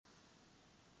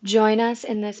Join us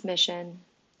in this mission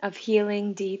of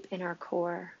healing deep in our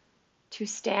core to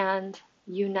stand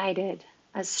united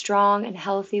as strong and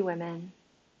healthy women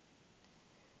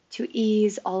to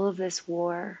ease all of this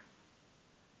war,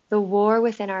 the war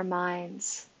within our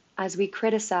minds as we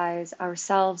criticize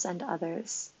ourselves and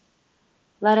others.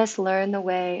 Let us learn the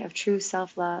way of true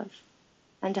self-love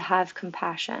and to have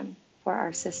compassion for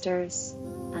our sisters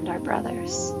and our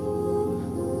brothers.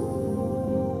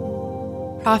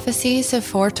 Prophecies have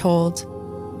foretold,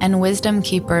 and wisdom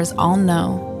keepers all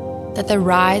know, that the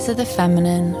rise of the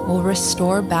feminine will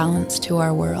restore balance to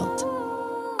our world.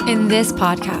 In this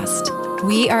podcast,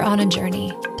 we are on a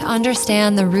journey to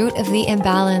understand the root of the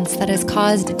imbalance that has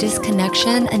caused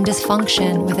disconnection and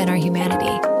dysfunction within our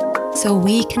humanity, so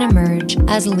we can emerge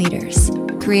as leaders,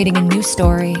 creating a new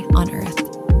story on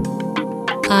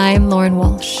Earth. I'm Lauren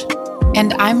Walsh.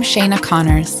 And I'm Shayna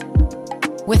Connors.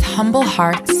 With humble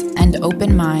hearts and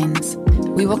open minds,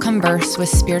 we will converse with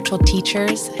spiritual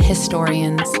teachers,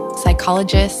 historians,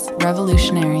 psychologists,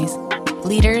 revolutionaries,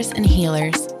 leaders, and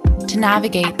healers to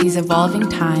navigate these evolving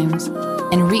times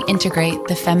and reintegrate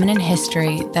the feminine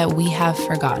history that we have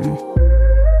forgotten.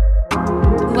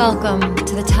 Welcome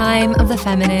to the Time of the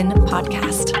Feminine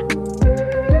podcast.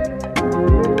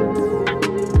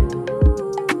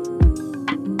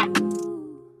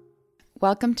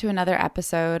 Welcome to another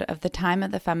episode of the Time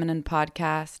of the Feminine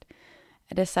podcast.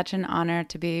 It is such an honor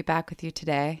to be back with you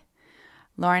today.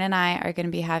 Lauren and I are going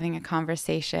to be having a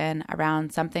conversation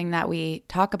around something that we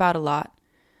talk about a lot,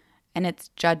 and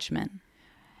it's judgment.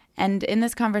 And in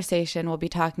this conversation, we'll be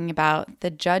talking about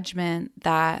the judgment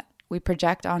that we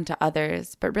project onto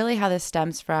others, but really how this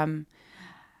stems from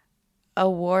a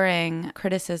warring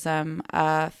criticism,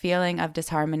 a feeling of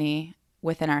disharmony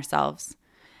within ourselves.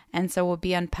 And so we'll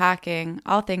be unpacking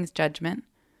all things judgment.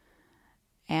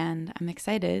 And I'm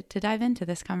excited to dive into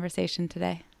this conversation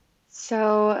today.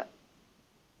 So,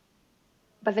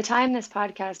 by the time this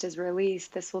podcast is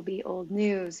released, this will be old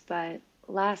news, but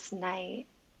last night,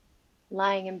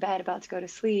 lying in bed about to go to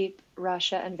sleep,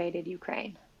 Russia invaded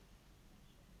Ukraine.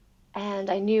 And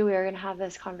I knew we were going to have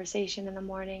this conversation in the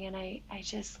morning, and I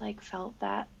just felt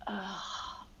that,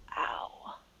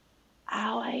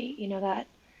 that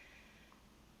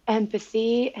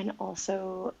empathy and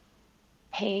also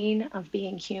pain of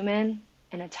being human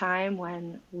in a time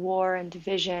when war and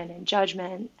division and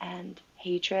judgment and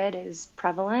hatred is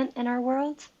prevalent in our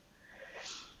world.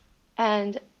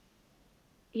 And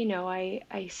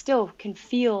I still can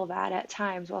feel that at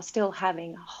times while still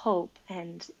having hope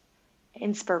and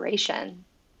inspiration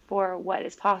for what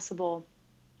is possible.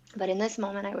 But in this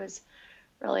moment, I was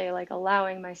really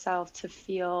allowing myself to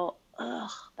feel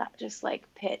that just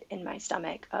pit in my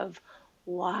stomach of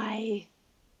why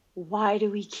do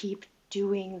we keep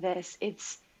doing this?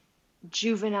 It's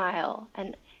juvenile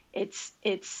and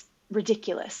it's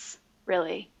ridiculous,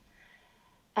 really.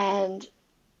 And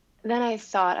then I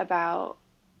thought about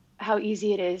how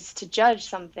easy it is to judge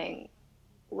something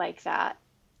like that.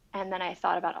 And then I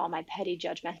thought about all my petty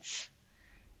judgments,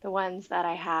 the ones that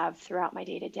I have throughout my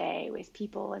day-to-day with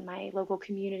people in my local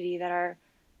community that are,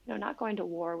 not going to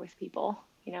war with people,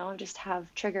 just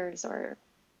have triggers or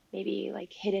maybe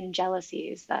hidden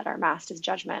jealousies that are masked as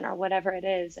judgment or whatever it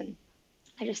is. And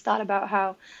I just thought about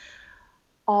how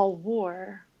all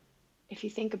war, if you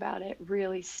think about it,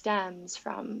 really stems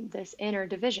from this inner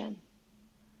division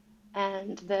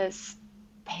and this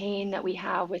pain that we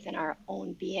have within our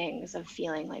own beings of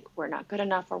feeling like we're not good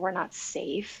enough or we're not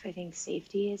safe. I think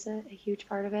safety is a huge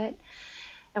part of it.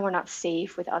 And we're not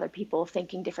safe with other people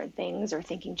thinking different things or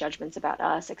thinking judgments about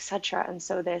us, etc. And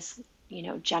so this,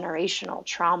 generational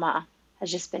trauma has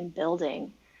just been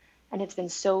building. And it's been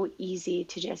so easy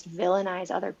to just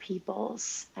villainize other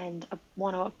people's and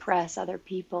want to oppress other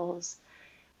people's,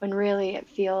 when really it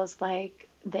feels like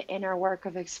the inner work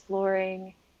of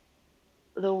exploring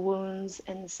the wounds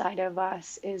inside of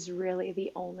us is really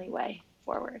the only way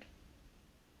forward.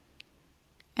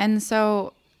 And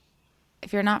so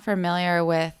if you're not familiar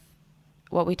with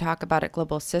what we talk about at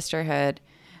Global Sisterhood,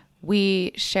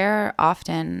 we share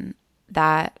often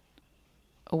that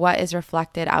what is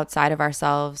reflected outside of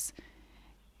ourselves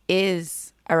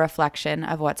is a reflection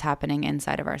of what's happening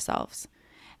inside of ourselves.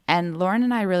 And Lauren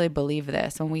and I really believe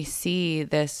this. When we see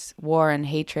this war and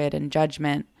hatred and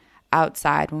judgment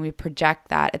outside, when we project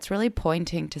that, it's really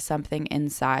pointing to something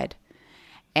inside.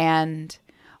 And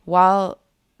while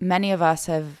many of us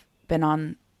have been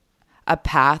on a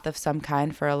path of some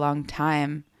kind for a long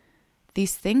time,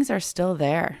 these things are still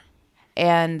there.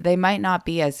 And they might not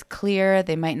be as clear,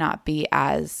 they might not be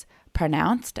as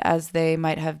pronounced as they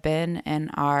might have been in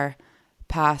our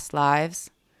past lives,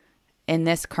 in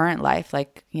this current life,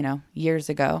 like, years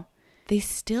ago, they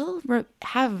still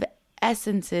have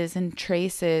essences and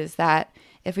traces that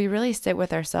if we really sit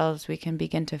with ourselves, we can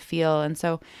begin to feel. And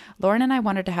so Lauren and I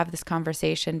wanted to have this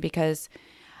conversation because,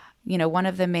 one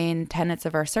of the main tenets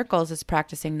of our circles is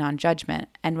practicing non-judgment.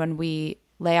 And when we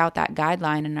lay out that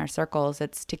guideline in our circles,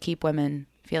 it's to keep women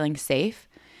feeling safe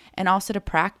and also to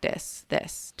practice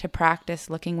this, to practice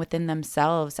looking within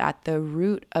themselves at the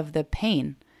root of the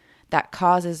pain that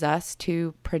causes us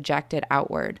to project it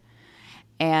outward.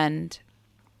 And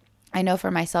I know for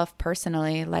myself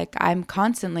personally, like I'm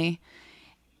constantly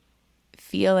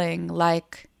feeling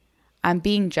like I'm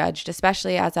being judged,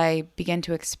 especially as I begin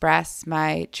to express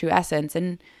my true essence.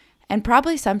 And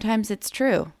probably sometimes it's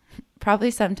true.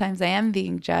 Probably sometimes I am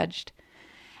being judged.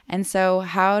 And so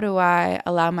how do I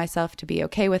allow myself to be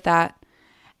okay with that?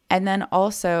 And then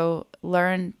also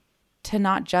learn to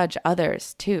not judge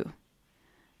others too.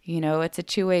 It's a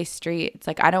two-way street. It's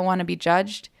like, I don't want to be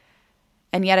judged,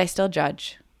 and yet I still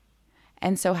judge.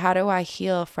 And so how do I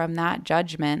heal from that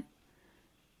judgment,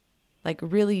 like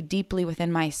really deeply within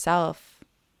myself,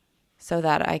 so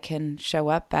that I can show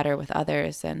up better with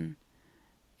others and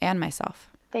myself?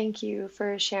 Thank you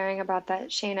for sharing about that,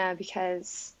 Shayna,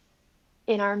 because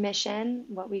in our mission,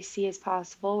 what we see as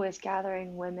possible with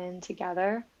gathering women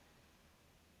together,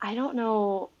 I don't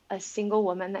know a single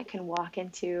woman that can walk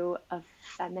into a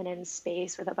feminine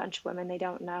space with a bunch of women they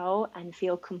don't know and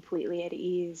feel completely at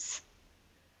ease.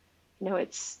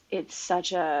 It's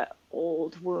such a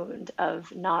old wound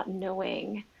of not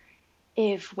knowing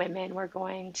if women were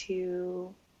going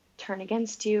to turn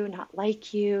against you, not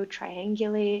like you,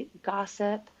 triangulate,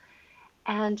 gossip.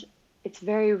 And it's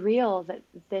very real that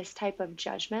this type of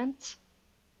judgment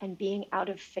and being out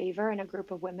of favor in a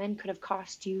group of women could have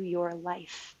cost you your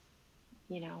life,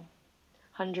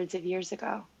 hundreds of years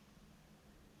ago.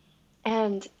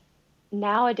 And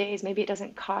nowadays, maybe it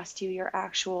doesn't cost you your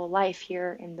actual life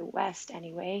here in the West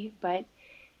anyway, but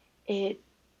it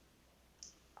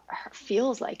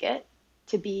feels like it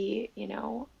to be,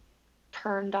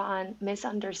 turned on,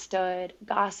 misunderstood,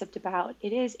 gossiped about.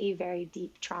 It is a very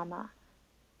deep trauma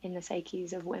in the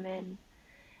psyches of women.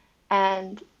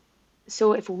 And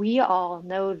so if we all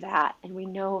know that, and we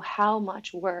know how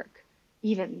much work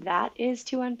even that is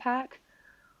to unpack,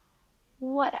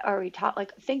 what are we taught?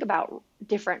 Like, think about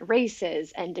different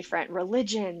races and different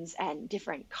religions and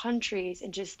different countries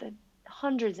and just the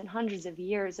hundreds and hundreds of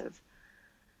years of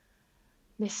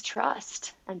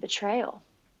mistrust and betrayal.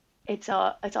 It's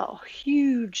a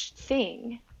huge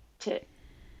thing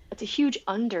it's a huge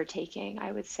undertaking,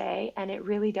 I would say. And it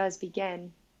really does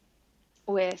begin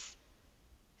with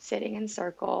sitting in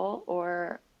circle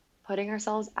or putting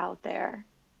ourselves out there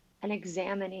and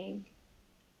examining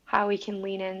how we can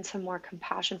lean into more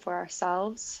compassion for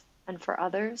ourselves and for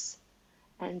others,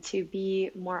 and to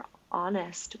be more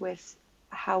honest with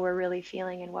how we're really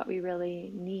feeling and what we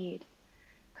really need.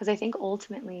 Because I think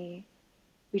ultimately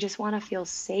we just want to feel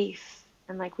safe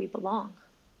and like we belong.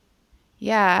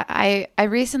 Yeah, I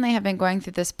recently have been going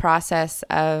through this process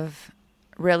of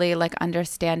really like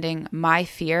understanding my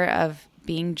fear of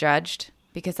being judged,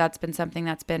 because that's been something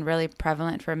that's been really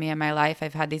prevalent for me in my life.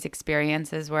 I've had these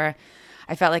experiences where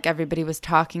I felt like everybody was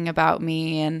talking about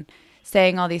me and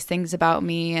saying all these things about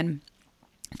me. And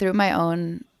through my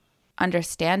own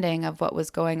understanding of what was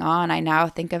going on, I now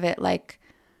think of it like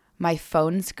my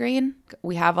phone screen.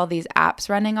 We have all these apps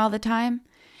running all the time.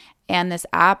 And this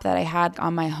app that I had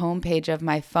on my homepage of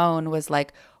my phone was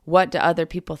like, what do other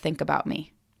people think about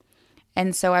me?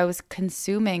 And so I was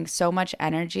consuming so much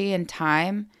energy and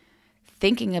time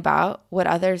thinking about what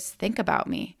others think about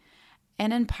me.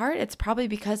 And in part, it's probably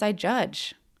because I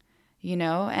judge,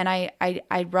 and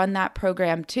I run that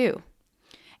program too.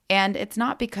 And it's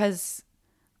not because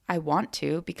I want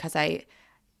to, because I,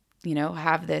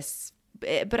 have this,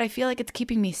 but I feel like it's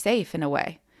keeping me safe in a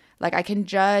way. Like I can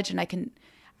judge and I can,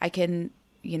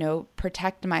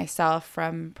 protect myself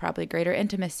from probably greater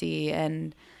intimacy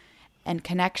and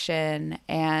connection,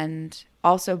 and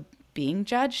also being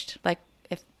judged. Like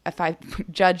if I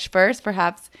judge first,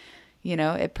 perhaps,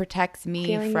 it protects me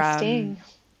feeling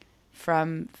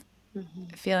from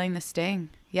feeling the sting.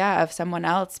 Yeah. Of someone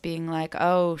else being like,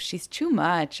 oh, she's too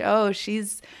much. Oh,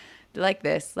 she's like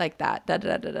this, like that, da,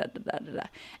 da, da, da, da, da, da.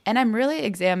 And I'm really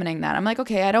examining that. I'm like,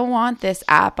 okay, I don't want this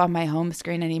app on my home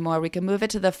screen anymore. We can move it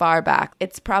to the far back.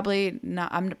 It's probably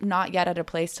not, I'm not yet at a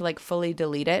place to like fully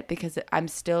delete it, because I'm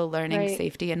still learning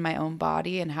safety in my own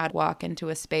body and how to walk into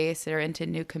a space or into a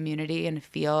new community and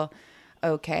feel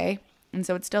okay. And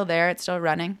so it's still there. It's still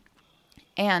running.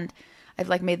 And I've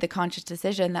like made the conscious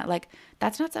decision that like,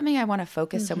 that's not something I want to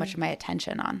focus so much of my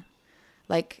attention on.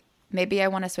 Like, maybe I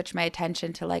want to switch my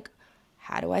attention to like,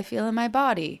 how do I feel in my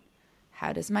body?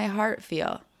 How does my heart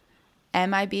feel?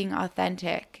 Am I being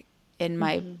authentic in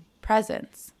my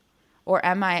presence? Or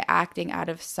am I acting out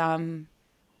of some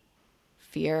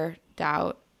fear,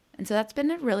 doubt? And so that's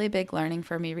been a really big learning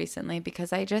for me recently,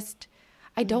 because I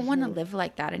don't want to live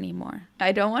like that anymore.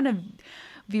 I don't want to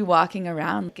be walking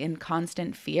around in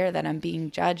constant fear that I'm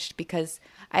being judged, because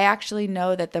I actually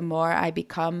know that the more I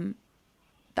become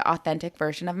the authentic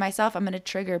version of myself, I'm going to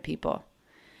trigger people.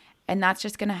 And that's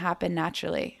just going to happen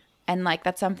naturally. And like,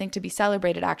 that's something to be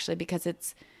celebrated, actually, because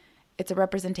it's a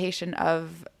representation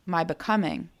of my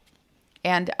becoming.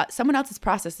 And someone else's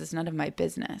process is none of my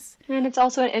business. And it's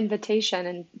also an invitation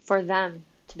and for them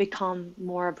to become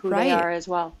more of who they are as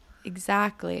well.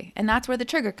 Exactly. And that's where the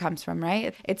trigger comes from,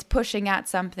 right? It's pushing at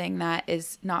something that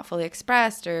is not fully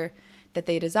expressed, or that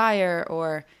they desire,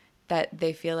 or that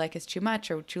they feel like is too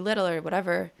much or too little or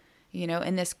whatever, you know,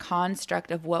 in this construct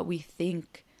of what we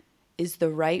think is the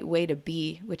right way to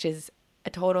be, which is a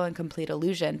total and complete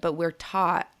illusion. But we're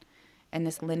taught in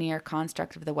this linear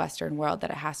construct of the Western world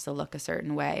that it has to look a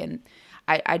certain way. And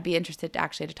I'd be interested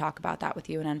to talk about that with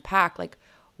you and unpack like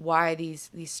why these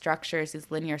structures,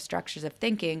 these linear structures of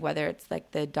thinking, whether it's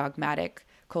like the dogmatic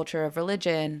culture of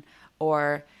religion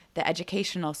or the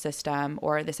educational system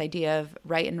or this idea of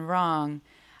right and wrong,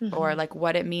 or like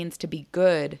what it means to be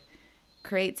good,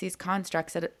 creates these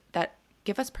constructs that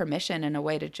give us permission in a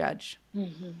way to judge.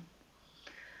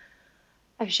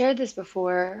 I've shared this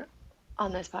before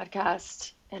on this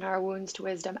podcast in our Wounds to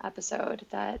Wisdom episode,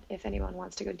 that if anyone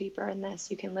wants to go deeper in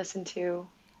this, you can listen to.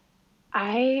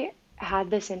 I had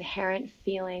this inherent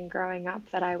feeling growing up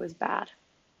that I was bad.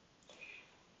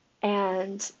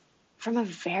 And from a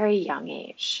very young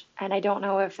age, and I don't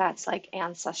know if that's like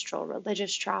ancestral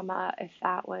religious trauma, if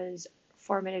that was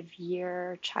formative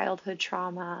year, childhood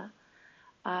trauma,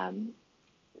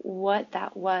 what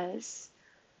that was,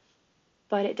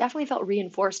 but it definitely felt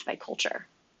reinforced by culture.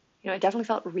 You know, it definitely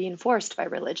felt reinforced by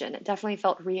religion. It definitely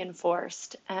felt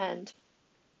reinforced. And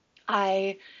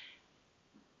I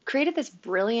created this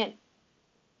brilliant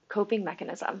coping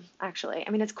mechanism, actually. I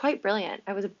mean, it's quite brilliant.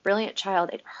 I was a brilliant child.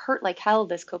 It hurt like hell,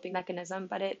 this coping mechanism,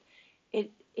 but it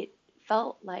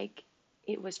felt like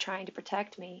it was trying to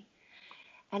protect me.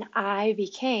 And I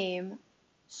became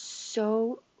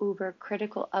so uber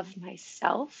critical of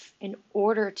myself in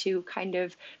order to kind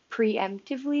of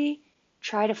preemptively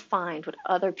try to find what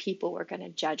other people were going to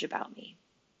judge about me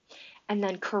and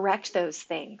then correct those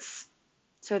things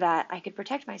so that I could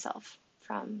protect myself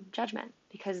from judgment.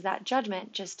 Because that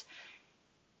judgment, just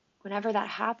whenever that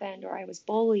happened, or I was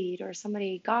bullied or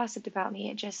somebody gossiped about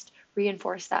me, it just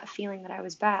reinforced that feeling that I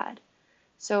was bad.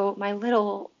 So my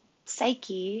little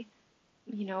psyche,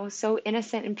 you know, so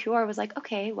innocent and pure, was like,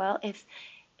 okay, well,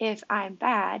 if I'm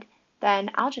bad, then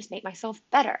I'll just make myself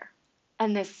better.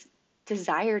 And this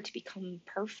desire to become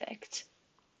perfect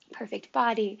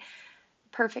body,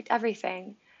 perfect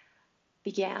everything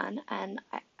began. And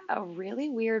a really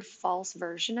weird false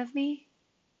version of me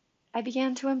I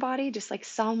began to embody, just like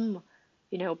some,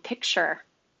 you know, picture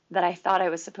that I thought I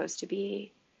was supposed to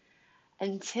be,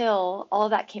 until all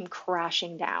of that came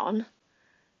crashing down.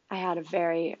 I had a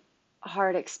very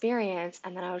hard experience,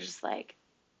 and then I was just like,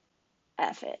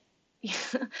 F it.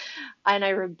 And I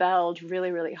rebelled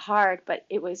really, really hard, but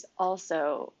it was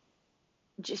also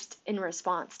just in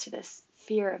response to this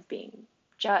fear of being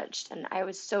judged. And I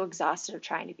was so exhausted of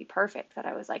trying to be perfect that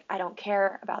I was like, I don't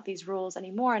care about these rules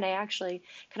anymore. And I actually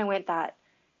kind of went that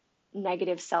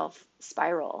negative self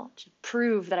spiral to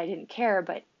prove that I didn't care.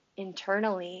 But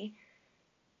internally,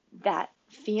 that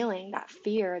feeling, that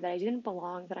fear that I didn't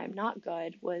belong, that I'm not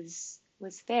good, was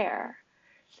there.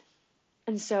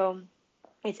 And so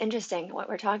it's interesting what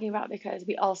we're talking about, because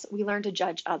we learn to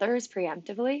judge others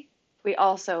preemptively. We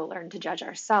also learn to judge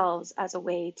ourselves as a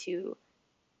way to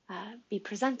be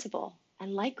presentable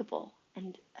and likable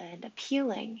and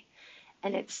appealing.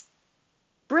 And it's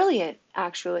brilliant,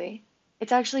 actually.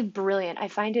 It's actually brilliant. I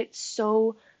find it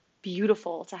so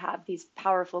beautiful to have these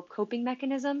powerful coping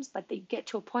mechanisms, but they get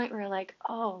to a point where you're like,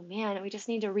 oh man, we just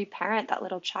need to reparent that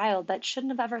little child that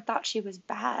shouldn't have ever thought she was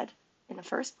bad in the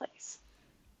first place.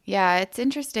 Yeah, it's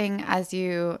interesting as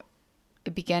you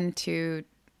begin to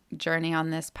journey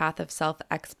on this path of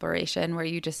self-exploration, where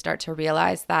you just start to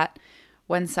realize that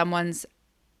when someone's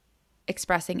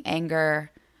expressing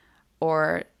anger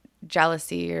or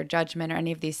jealousy or judgment or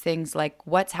any of these things, like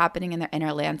what's happening in their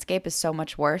inner landscape is so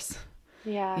much worse.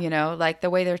 Yeah. You know, like the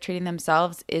way they're treating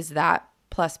themselves is that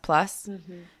plus,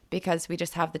 because we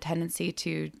just have the tendency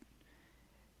to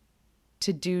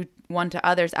do one to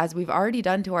others as we've already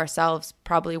done to ourselves,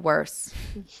 probably worse.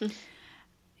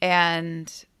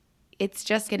 And it's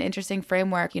just an interesting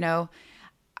framework.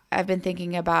 I've been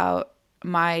thinking about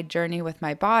my journey with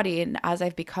my body, and as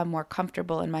I've become more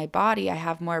comfortable in my body, I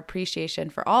have more appreciation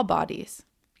for all bodies,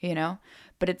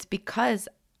 but it's because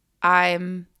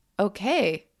I'm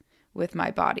okay with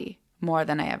my body more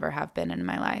than I ever have been in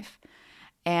my life.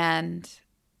 And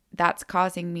that's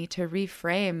causing me to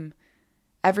reframe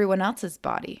everyone else's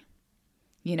body.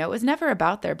 It was never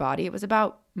about their body. It was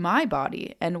about my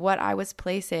body and what I was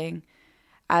placing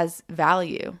as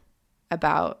value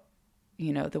about,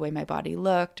 the way my body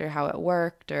looked or how it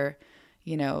worked or,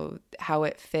 how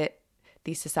it fit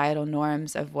these societal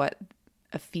norms of what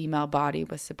a female body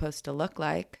was supposed to look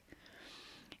like.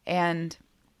 And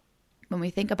when we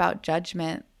think about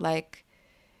judgment, like,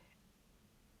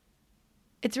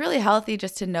 it's really healthy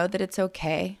just to know that it's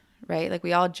okay, right? Like,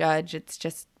 we all judge. It's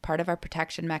just part of our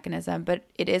protection mechanism, but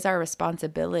it is our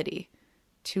responsibility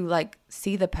to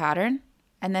see the pattern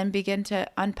and then begin to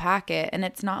unpack it. And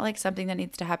it's not something that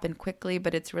needs to happen quickly,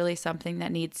 but it's really something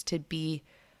that needs to be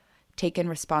taken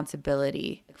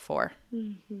responsibility for.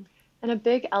 Mm-hmm. And a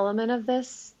big element of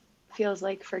this feels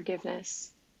like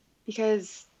forgiveness,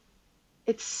 because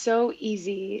it's so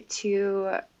easy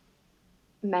to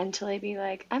mentally be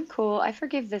like, I'm cool, I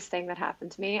forgive this thing that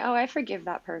happened to me. Oh, I forgive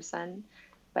that person.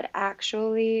 But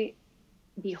actually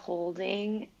be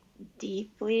holding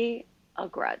deeply a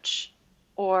grudge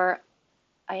or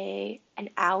an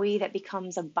owie that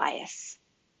becomes a bias.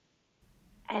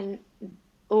 And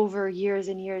over years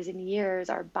and years and years,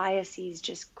 our biases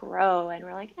just grow, and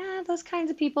we're like, those kinds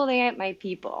of people, they ain't my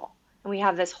people. And we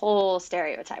have this whole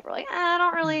stereotype. We're like, I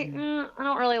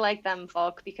don't really like them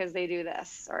folk because they do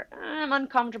this, or I'm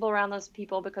uncomfortable around those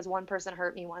people because one person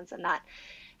hurt me once, and that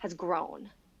has grown.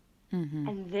 Mm-hmm.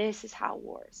 And this is how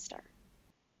wars start.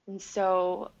 And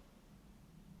so,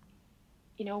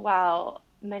 while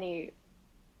many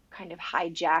kind of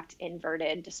hijacked,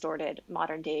 inverted, distorted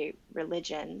modern day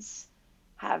religions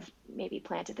have maybe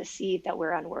planted the seed that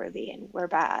we're unworthy and we're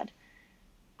bad,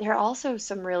 there are also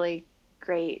some really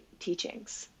great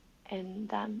teachings in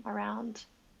them around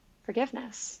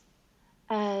forgiveness.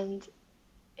 And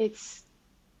it's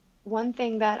one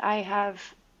thing that I have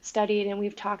studied and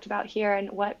we've talked about here,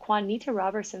 and what Juanita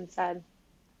Robertson said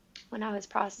when I was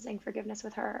processing forgiveness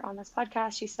with her on this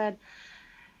podcast. She said,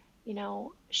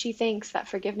 she thinks that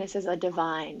forgiveness is a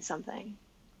divine something,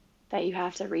 that you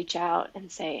have to reach out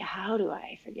and say, how do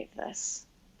I forgive this?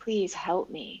 Please help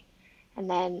me. And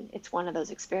then it's one of those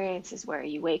experiences where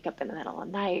you wake up in the middle of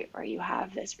the night, or you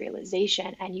have this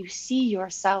realization and you see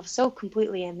yourself so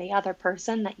completely in the other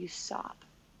person that you sob.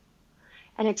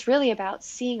 And it's really about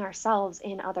seeing ourselves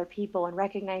in other people and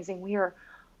recognizing we are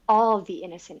all the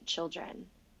innocent children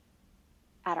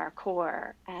at our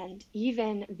core. And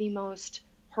even the most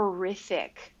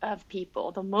horrific of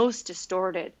people, the most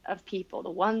distorted of people, the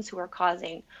ones who are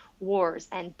causing wars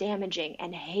and damaging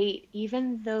and hate,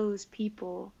 even those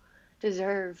people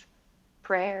deserve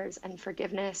prayers and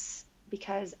forgiveness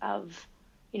because of,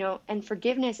 and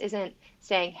forgiveness isn't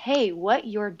saying, hey, what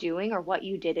you're doing or what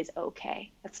you did is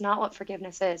okay. That's not what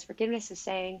forgiveness is. Forgiveness is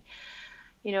saying,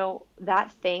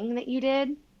 that thing that you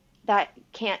did, that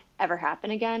can't ever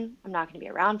happen again. I'm not going to be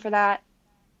around for that.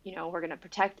 We're going to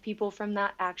protect people from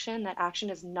that action. That action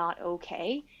is not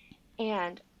okay.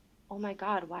 And, oh my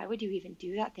God, why would you even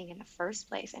do that thing in the first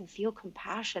place? And feel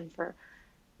compassion for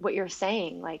what you're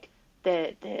saying, like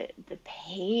the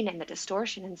pain and the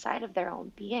distortion inside of their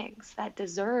own beings that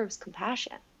deserves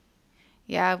compassion.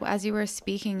 Yeah, as you were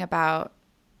speaking about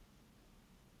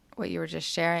what you were just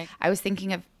sharing, I was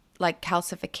thinking of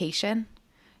calcification.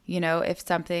 If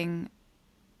something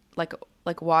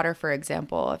like water, for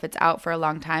example, if it's out for a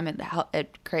long time,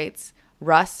 it creates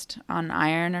rust on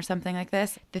iron or something like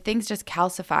this. The things just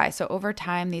calcify. So over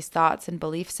time, these thoughts and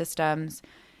belief systems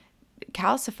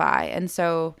calcify. And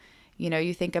so,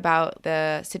 you think about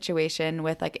the situation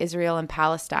with Israel and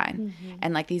Palestine, mm-hmm.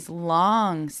 and these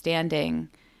long standing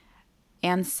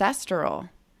ancestral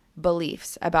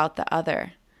beliefs about the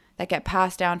other that get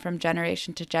passed down from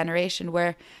generation to generation,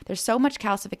 where there's so much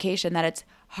calcification that it's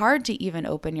hard to even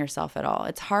open yourself at all.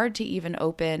 It's hard to even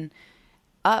open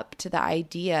up to the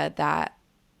idea that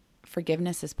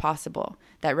forgiveness is possible,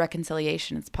 that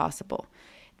reconciliation is possible.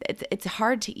 It's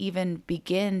hard to even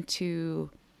begin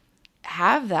to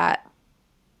have that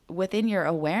within your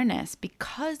awareness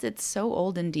because it's so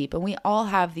old and deep. And we all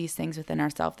have these things within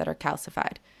ourselves that are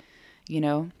calcified,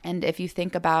 And if you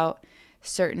think about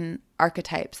certain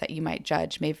archetypes that you might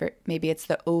judge, maybe it's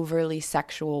the overly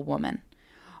sexual woman,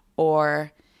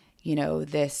 or,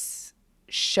 this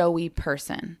showy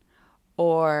person,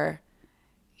 or,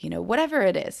 whatever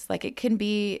it is. It can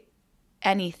be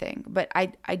anything. But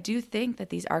I do think that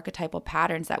these archetypal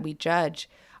patterns that we judge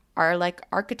are like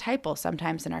archetypal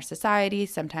sometimes in our society,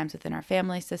 sometimes within our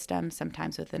family system,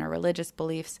 sometimes within our religious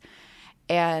beliefs.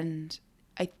 And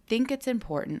I think it's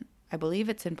important. I believe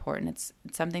it's important. It's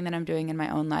something that I'm doing in my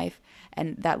own life,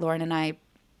 and that Lauren and I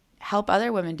help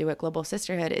other women do at Global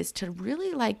Sisterhood, is to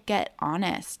really like get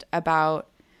honest about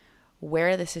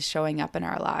where this is showing up in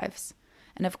our lives.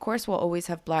 And of course, we'll always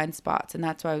have blind spots, and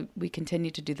that's why we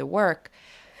continue to do the work.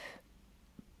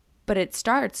 But it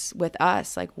starts with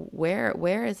us. Like,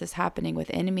 where is this happening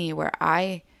within me where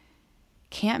I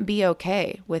can't be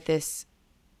okay with this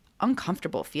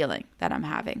uncomfortable feeling that I'm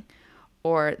having,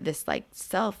 or this like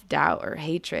self-doubt or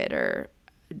hatred or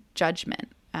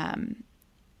judgment?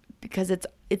 Because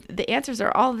the answers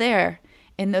are all there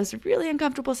in those really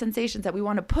uncomfortable sensations that we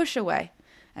want to push away.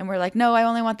 And we're like, no, I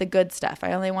only want the good stuff.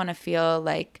 I only want to feel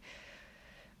like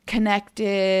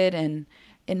connected and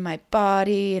in my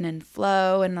body and in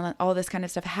flow and all this kind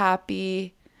of stuff,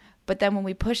 happy. But then when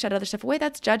we push that other stuff away,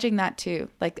 that's judging that too.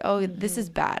 Like, oh, this is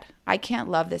bad. I can't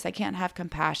love this. I can't have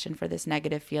compassion for this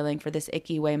negative feeling, for this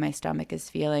icky way my stomach is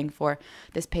feeling, for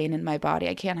this pain in my body.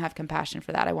 I can't have compassion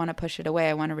for that. I want to push it away.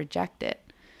 I want to reject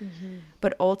it.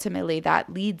 But ultimately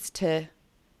that leads to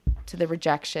the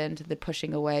rejection, to the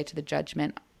pushing away, to the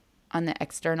judgment on the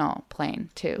external plane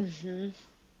too.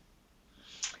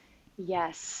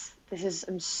 Yes.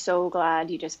 I'm so glad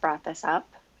you just brought this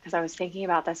up, because I was thinking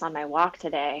about this on my walk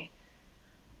today,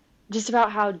 just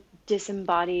about how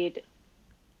disembodied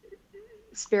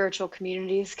spiritual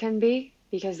communities can be,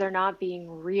 because they're not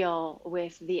being real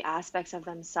with the aspects of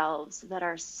themselves that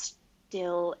are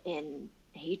still in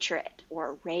hatred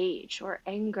or rage or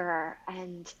anger.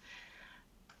 And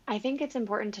I think it's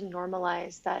important to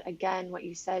normalize that, again, what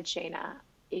you said, Shayna,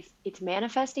 if it's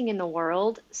manifesting in the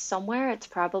world, somewhere it's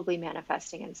probably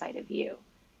manifesting inside of you.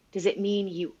 Does it mean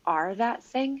you are that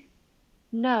thing?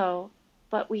 No,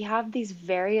 but we have these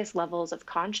various levels of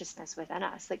consciousness within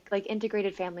us, like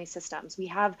integrated family systems. We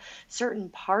have certain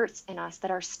parts in us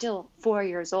that are still 4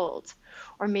 years old,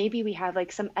 or maybe we have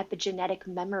like some epigenetic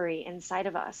memory inside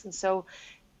of us. And so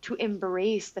to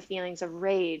embrace the feelings of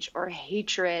rage or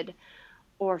hatred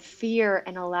or fear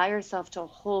and allow yourself to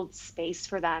hold space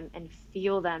for them and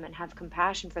feel them and have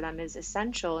compassion for them is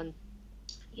essential. And,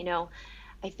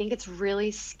 I think it's really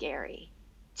scary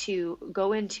to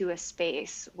go into a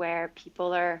space where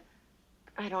people are,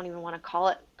 I don't even want to call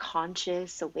it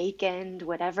conscious, awakened,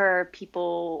 whatever,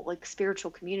 people like spiritual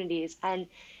communities, and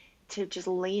to just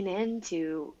lean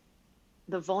into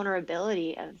the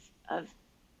vulnerability of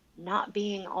not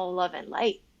being all love and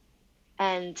light,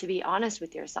 and to be honest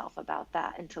with yourself about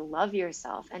that, and to love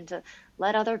yourself, and to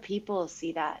let other people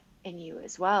see that in you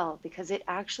as well, because it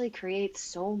actually creates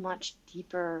so much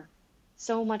deeper,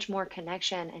 so much more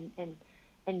connection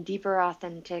and deeper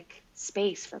authentic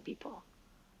space for people.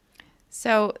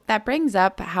 So that brings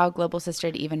up how Global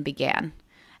Sisterhood even began,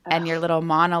 and your little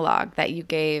monologue that you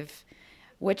gave,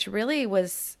 which really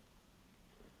was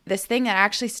this thing that I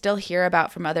actually still hear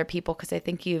about from other people, because I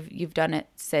think you've done it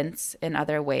since in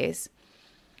other ways.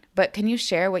 But can you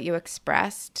share what you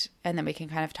expressed, and then we can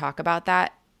kind of talk about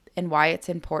that and why it's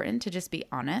important to just be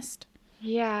honest?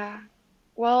 Yeah.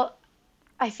 Well,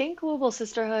 I think Global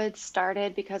Sisterhood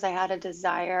started because I had a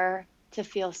desire to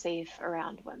feel safe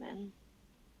around women.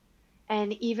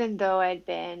 And even though I'd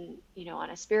been, on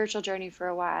a spiritual journey for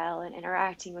a while and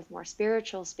interacting with more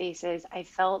spiritual spaces, I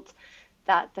felt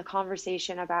that the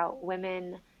conversation about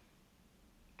women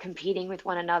competing with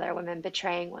one another, women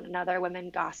betraying one another,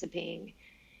 women gossiping,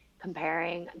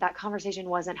 comparing, that conversation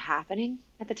wasn't happening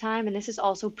at the time. And this is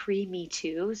also pre-Me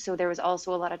Too. So there was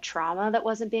also a lot of trauma that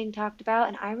wasn't being talked about.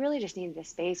 And I really just needed a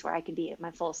space where I could be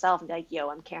my full self and be like, yo,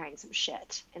 I'm carrying some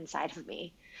shit inside of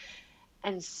me.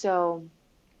 And so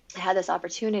I had this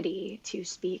opportunity to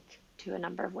speak to a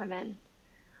number of women.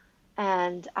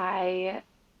 And I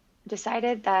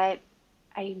decided that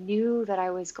I knew that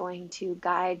I was going to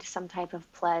guide some type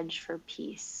of pledge for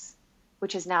peace,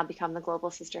 which has now become the Global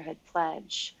Sisterhood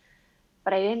Pledge.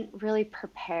 But I didn't really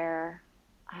prepare.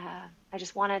 I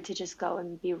just wanted to just go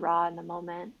and be raw in the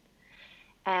moment.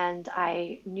 And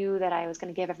I knew that I was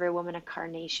going to give every woman a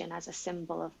carnation as a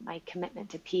symbol of my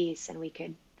commitment to peace, and we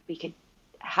could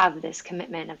have this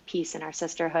commitment of peace in our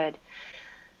sisterhood.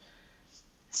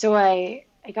 So I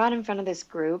got in front of this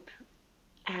group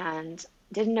and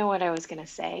didn't know what I was going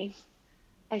to say.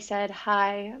 I said,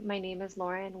 "Hi, my name is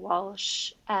Lauren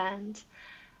Walsh, and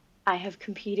I have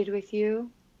competed with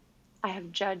you. I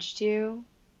have judged you.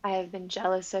 I have been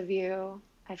jealous of you.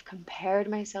 I've compared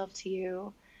myself to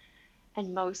you.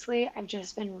 And mostly, I've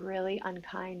just been really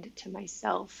unkind to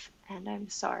myself, and I'm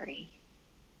sorry."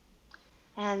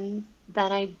 And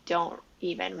then I don't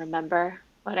even remember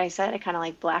what I said. I kind of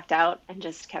like blacked out and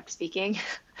just kept speaking.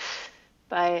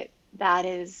 But that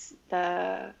is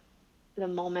the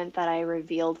moment that I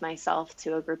revealed myself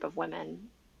to a group of women,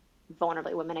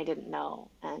 vulnerably women I didn't know,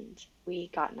 and we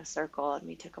got in a circle and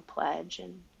we took a pledge,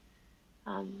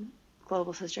 and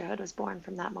Global Sisterhood was born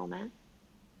from that moment.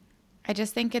 I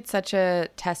just think it's such a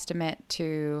testament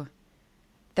to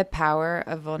the power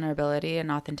of vulnerability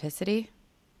and authenticity.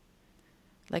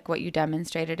 Like what you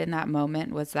demonstrated in that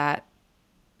moment was that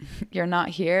you're not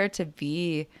here to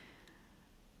be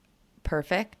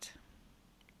perfect,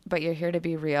 but you're here to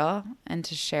be real and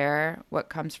to share what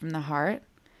comes from the heart.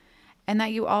 And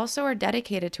that you also are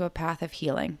dedicated to a path of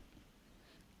healing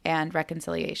and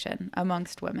reconciliation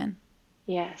amongst women.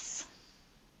 Yes.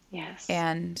 Yes.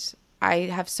 And I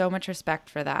have so much respect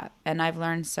for that. And I've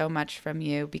learned so much from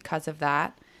you because of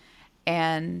that.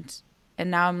 And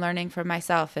now I'm learning from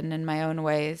myself and in my own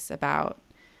ways about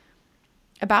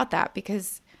that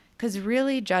because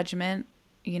really judgment,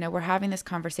 we're having this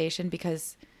conversation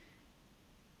because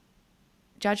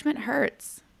judgment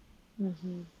hurts.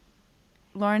 Mm-hmm.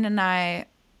 Lauren and I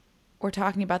were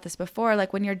talking about this before.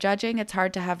 Like when you're judging, it's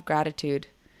hard to have gratitude.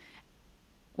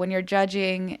 When you're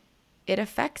judging, it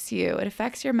affects you. It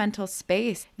affects your mental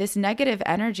space. This negative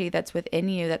energy that's within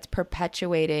you that's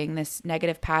perpetuating this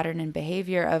negative pattern and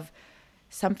behavior of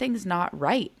something's not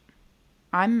right.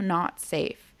 I'm not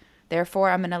safe. Therefore,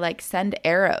 I'm going to like send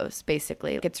arrows,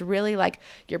 basically. It's really like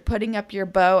you're putting up your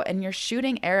bow and you're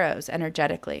shooting arrows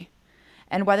energetically.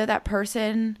 And whether that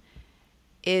person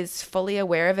is fully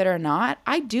aware of it or not,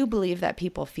 I do believe that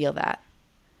people feel that.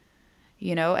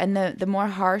 And the more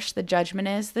harsh the judgment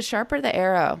is, the sharper the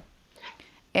arrow.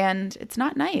 And it's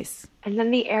not nice. And then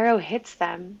the arrow hits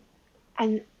them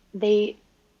and they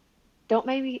don't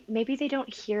maybe they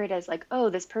don't hear it as like, oh,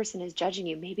 this person is judging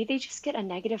you. Maybe they just get a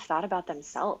negative thought about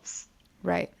themselves.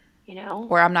 Right.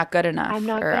 Or I'm not good enough. I'm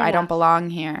not or good I enough. Don't belong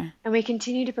here. And we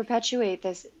continue to perpetuate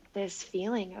this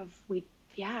feeling of we're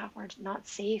not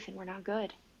safe and we're not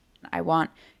good. I want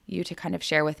you to kind of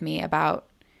share with me about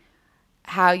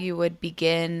how you would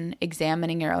begin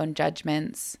examining your own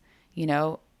judgments,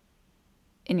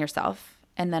 in yourself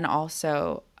and then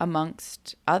also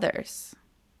amongst others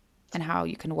and how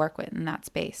you can work in that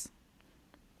space.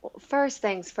 Well, first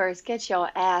things first, get your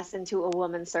ass into a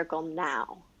woman's circle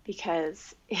now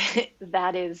because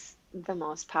that is the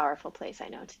most powerful place I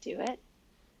know to do it.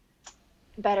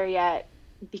 Better yet,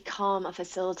 become a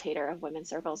facilitator of women's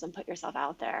circles and put yourself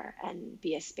out there and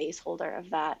be a space holder of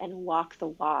that and walk the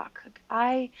walk.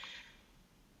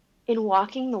 In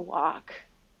walking the walk,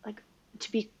 like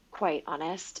to be quite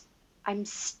honest, I'm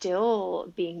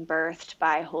still being birthed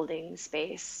by holding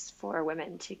space for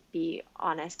women to be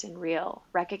honest and real,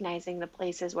 recognizing the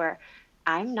places where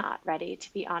I'm not ready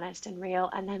to be honest and real,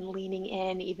 and then leaning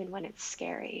in even when it's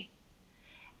scary.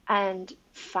 And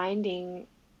finding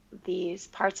these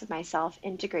parts of myself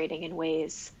integrating in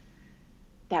ways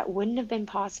that wouldn't have been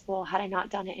possible had I not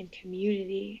done it in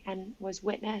community and was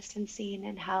witnessed and seen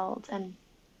and held. And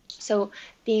so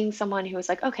being someone who was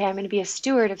like, okay, I'm going to be a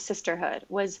steward of sisterhood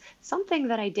was something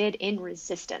that I did in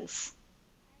resistance.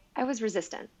 I was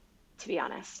resistant, to be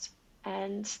honest.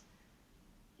 And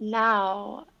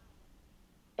now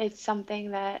it's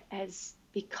something that has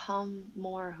become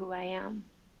more who I am.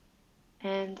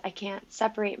 And I can't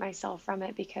separate myself from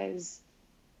it because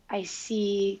I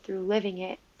see through living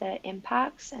it the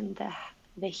impacts and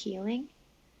the healing.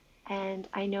 And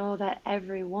I know that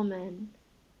every woman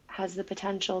has the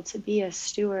potential to be a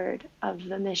steward of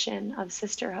the mission of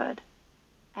sisterhood.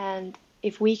 And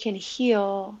if we can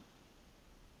heal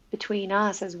between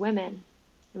us as women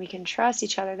and we can trust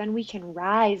each other, then we can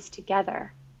rise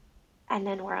together and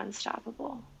then we're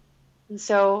unstoppable. And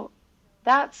so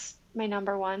that's my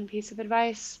number one piece of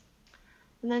advice.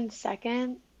 And then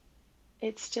second,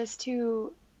 it's just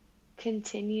to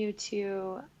continue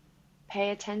to pay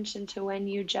attention to when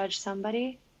you judge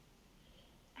somebody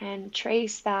and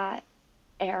trace that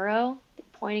arrow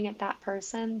pointing at that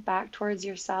person back towards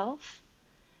yourself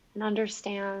and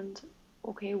understand,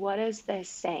 okay, what is this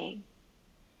saying?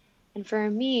 And for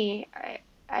me,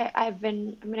 I'm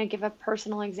going to give a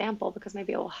personal example because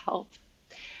maybe it will help.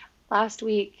 Last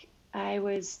week, I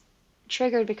was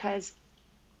triggered because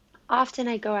often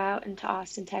I go out into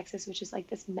Austin, Texas, which is like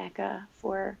this mecca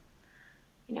for,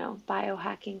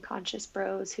 biohacking conscious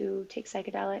bros who take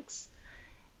psychedelics.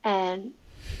 And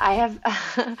I have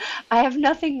I have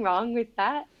nothing wrong with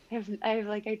that.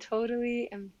 I totally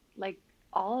am like,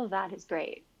 all of that is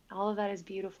great. All of that is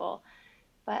beautiful.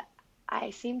 But I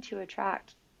seem to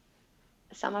attract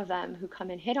some of them who come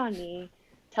and hit on me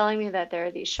telling me that there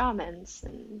are these shamans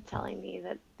and telling me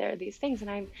that there are these things. And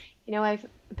I've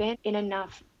been in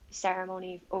enough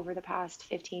ceremony over the past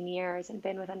 15 years and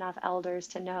been with enough elders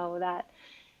to know that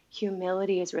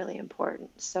humility is really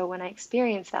important. So when I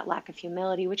experience that lack of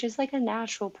humility, which is like a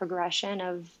natural progression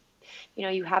of,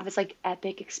 you have this like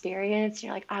epic experience, and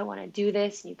you're like, I want to do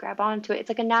this, and you grab onto it. It's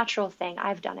like a natural thing.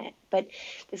 I've done it. But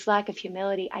this lack of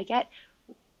humility, I get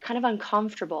kind of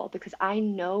uncomfortable because I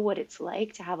know what it's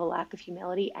like to have a lack of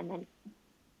humility and then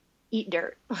eat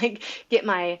dirt, like get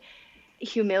my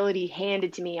humility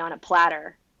handed to me on a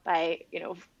platter by,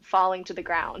 falling to the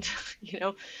ground,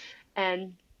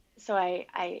 and so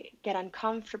I get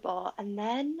uncomfortable. And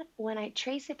then when I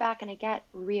trace it back and I get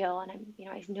real and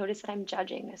I notice that I'm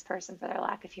judging this person for their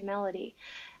lack of humility,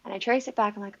 and I trace it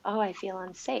back, I'm like, oh, I feel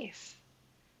unsafe.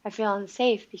 I feel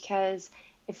unsafe because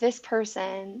if this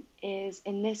person is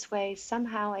in this way,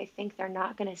 somehow I think they're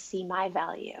not going to see my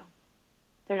value.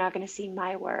 They're not going to see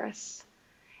my worth.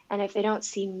 And if they don't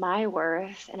see my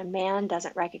worth and a man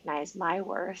doesn't recognize my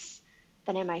worth,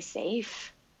 then am I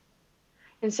safe?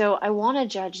 And so I want to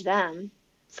judge them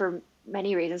for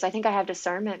many reasons. I think I have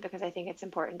discernment because I think it's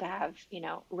important to have,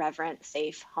 reverent,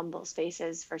 safe, humble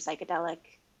spaces for psychedelic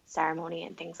ceremony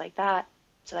and things like that.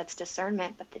 So that's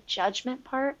discernment. But the judgment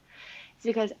part is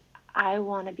because I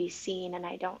want to be seen, and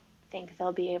I don't think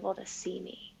they'll be able to see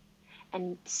me.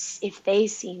 And if they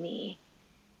see me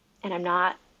and I'm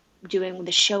not doing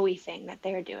the showy thing that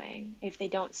they're doing, if they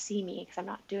don't see me because I'm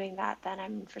not doing that, then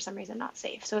I'm for some reason not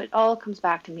safe. So it all comes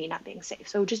back to me not being safe.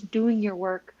 So just doing your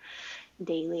work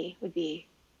daily would be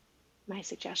my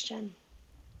suggestion.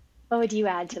 What would you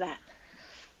add to that?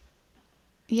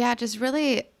 Yeah, just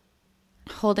really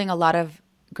holding a lot of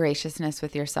graciousness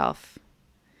with yourself.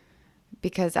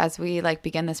 Because as we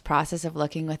begin this process of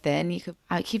looking within,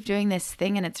 I keep doing this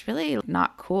thing, and it's really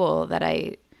not cool that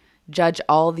I judge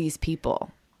all these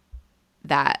people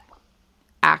that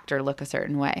act or look a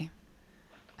certain way.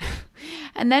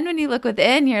 And then when you look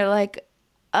within, you're like,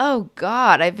 oh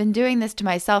God, I've been doing this to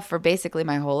myself for basically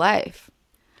my whole life.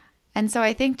 And so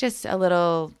I think just a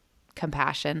little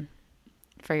compassion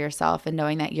for yourself and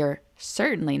knowing that you're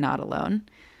certainly not alone.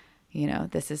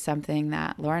 This is something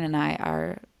that Lauren and I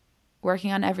are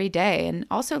working on every day, and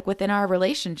also within our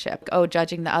relationship.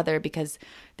 Judging the other because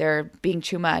they're being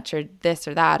too much or this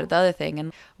or that or the other thing,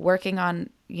 and working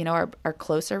on, our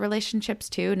closer relationships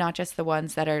too, not just the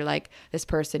ones that are like this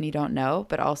person you don't know,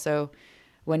 but also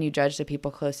when you judge the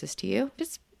people closest to you.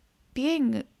 Just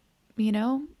being,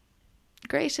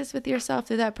 gracious with yourself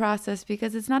through that process,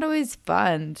 because it's not always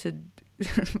fun to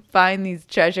find these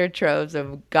treasure troves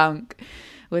of gunk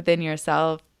within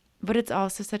yourself, but it's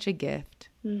also such a gift.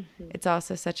 Mm-hmm. It's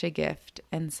also such a gift.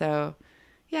 And so,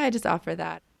 I just offer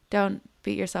that. Don't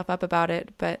beat yourself up about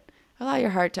it, but allow your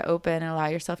heart to open and allow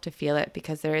yourself to feel it,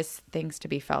 because there is things to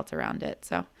be felt around it.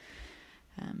 So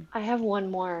I have one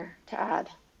more to add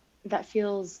that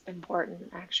feels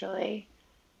important, actually.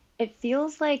 It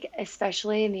feels like,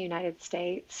 especially in the United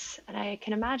States, and I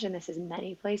can imagine this is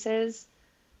many places,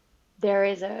 there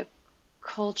is a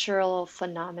cultural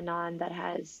phenomenon that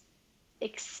has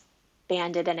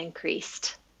expanded and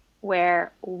increased,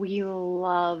 where we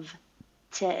love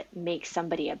to make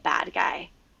somebody a bad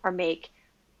guy, or make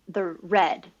the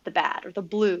red the bad, or the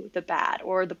blue the bad,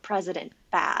 or the president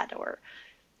bad, or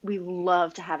we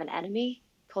love to have an enemy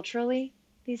culturally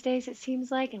these days, it seems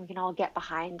like, and we can all get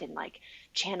behind and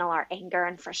channel our anger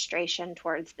and frustration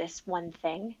towards this one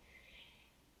thing.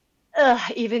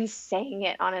 Even saying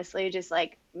it honestly just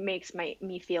makes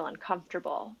me feel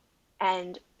uncomfortable.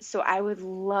 And so I would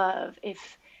love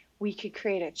if we could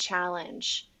create a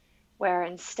challenge where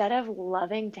instead of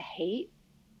loving to hate,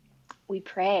 we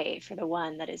pray for the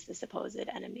one that is the supposed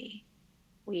enemy.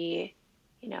 We,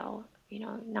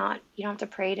 not, you don't have to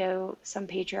pray to some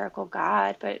patriarchal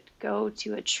God, but go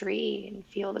to a tree and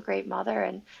feel the great mother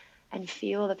and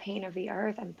feel the pain of the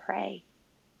earth, and pray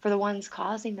for the ones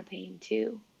causing the pain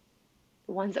too.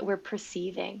 The ones that we're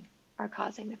perceiving are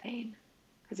causing the pain.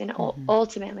 Because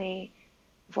ultimately,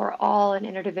 if we're all in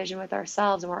interdivision with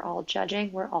ourselves and we're all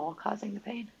judging, we're all causing the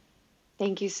pain.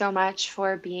 Thank you so much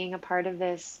for being a part of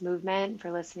this movement,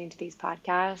 for listening to these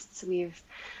podcasts. We've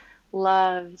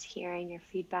loved hearing your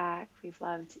feedback. We've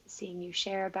loved seeing you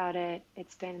share about it.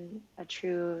 It's been a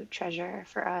true treasure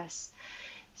for us.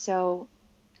 So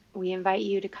we invite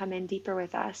you to come in deeper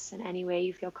with us in any way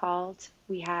you feel called.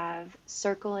 We have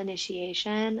Circle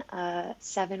Initiation, a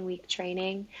 7-week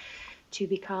training to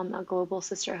become a Global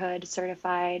Sisterhood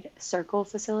certified Circle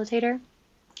facilitator.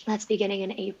 That's beginning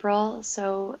in April,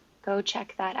 so go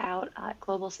check that out at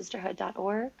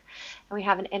globalsisterhood.org. And we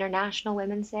have an International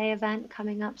Women's Day event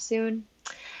coming up soon.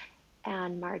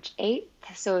 and March 8th.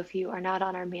 So if you are not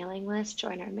on our mailing list,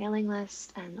 join our mailing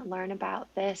list and learn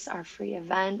about this, our free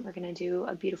event. We're going to do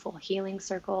a beautiful healing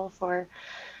circle for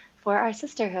our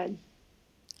sisterhood.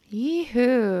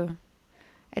 Yee-hoo.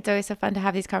 It's always so fun to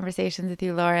have these conversations with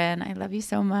you, Lauren. I love you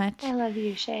so much. I love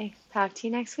you, Shay. Talk to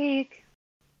you next week.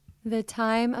 The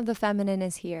time of the feminine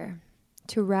is here.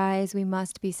 To rise, we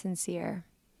must be sincere.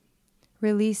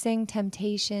 Releasing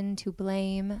temptation to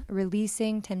blame,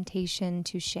 releasing temptation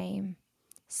to shame,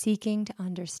 seeking to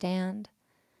understand,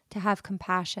 to have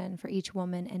compassion for each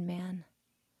woman and man.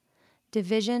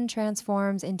 Division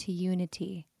transforms into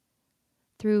unity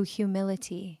through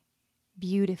humility,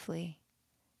 beautifully.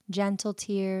 Gentle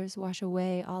tears wash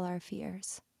away all our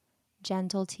fears.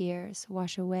 Gentle tears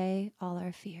wash away all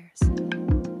our fears.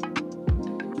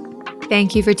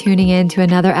 Thank you for tuning in to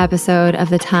another episode of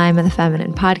the Time of the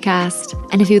Feminine podcast.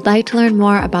 And if you'd like to learn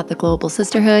more about the Global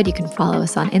Sisterhood, you can follow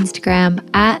us on Instagram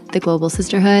at The Global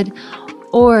Sisterhood,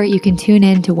 or you can tune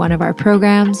in to one of our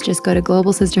programs. Just go to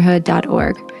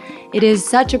globalsisterhood.org. It is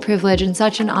such a privilege and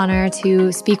such an honor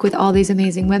to speak with all these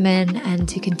amazing women and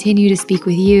to continue to speak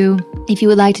with you. If you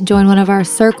would like to join one of our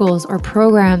circles or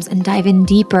programs and dive in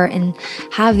deeper and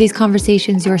have these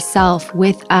conversations yourself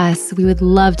with us, we would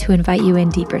love to invite you in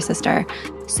deeper, sister.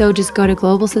 So just go to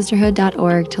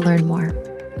globalsisterhood.org to learn more.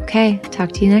 Okay,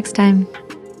 talk to you next time.